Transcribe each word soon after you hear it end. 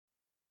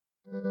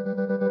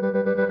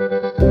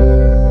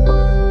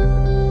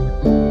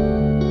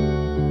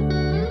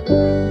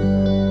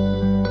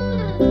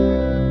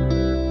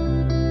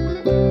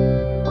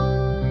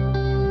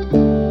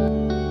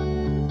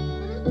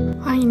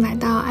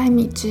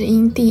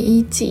音第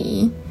1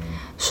集。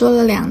说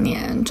了2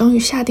年，终于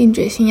下定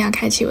决心要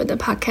开启我的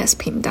podcast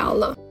频道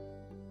了。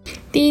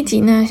第1集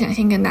呢，想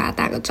先跟大家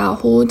打个招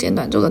呼，简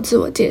短做个自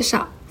我介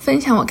绍，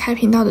分享我开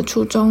频道的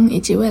初衷，以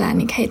及未来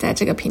你可以在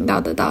这个频道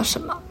得到什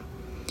么。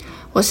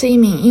我是一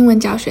名英文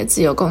教学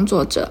自由工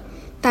作者，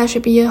大学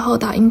毕业后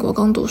到英国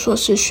攻读硕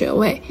士学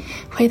位，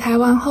回台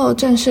湾后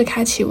正式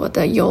开启我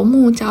的游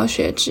牧教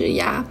学职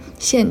涯，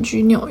现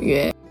居纽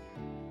约。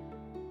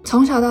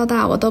从小到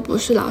大，我都不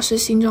是老师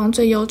心中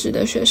最优质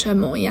的学生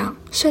模样，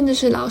甚至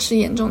是老师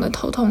眼中的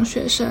头痛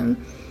学生，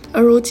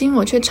而如今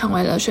我却成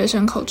为了学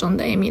生口中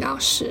的 Amy 老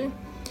师。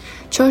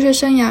求学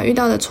生涯遇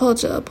到的挫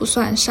折不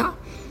算少，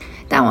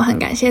但我很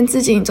感谢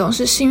自己总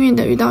是幸运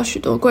的遇到许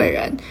多贵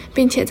人，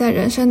并且在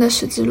人生的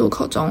十字路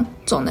口中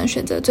总能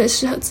选择最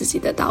适合自己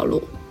的道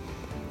路。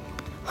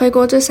回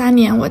国这3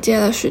年，我接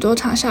了许多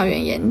场校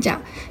园演讲，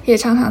也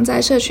常常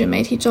在社群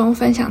媒体中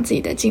分享自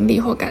己的经历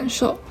或感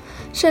受，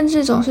甚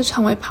至总是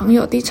成为朋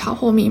友低潮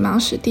或迷茫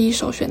时第一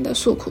首选的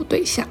诉苦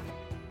对象。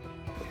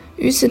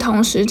与此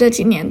同时，这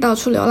几年到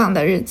处流浪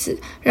的日子，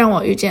让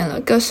我遇见了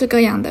各式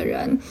各样的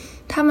人，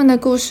他们的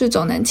故事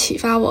总能启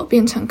发我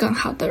变成更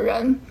好的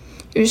人。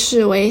于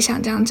是我也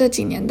想将这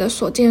几年的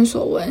所见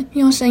所闻，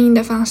用声音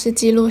的方式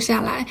记录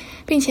下来，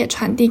并且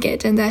传递给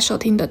正在收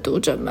听的读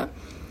者们。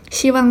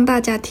希望大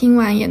家听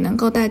完也能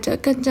够带着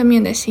更正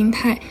面的心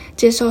态，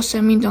接受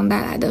生命中带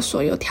来的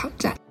所有挑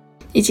战，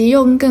以及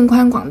用更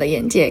宽广的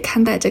眼界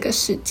看待这个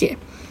世界。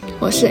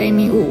我是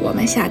Amy Wu， 我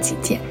们下期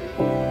见。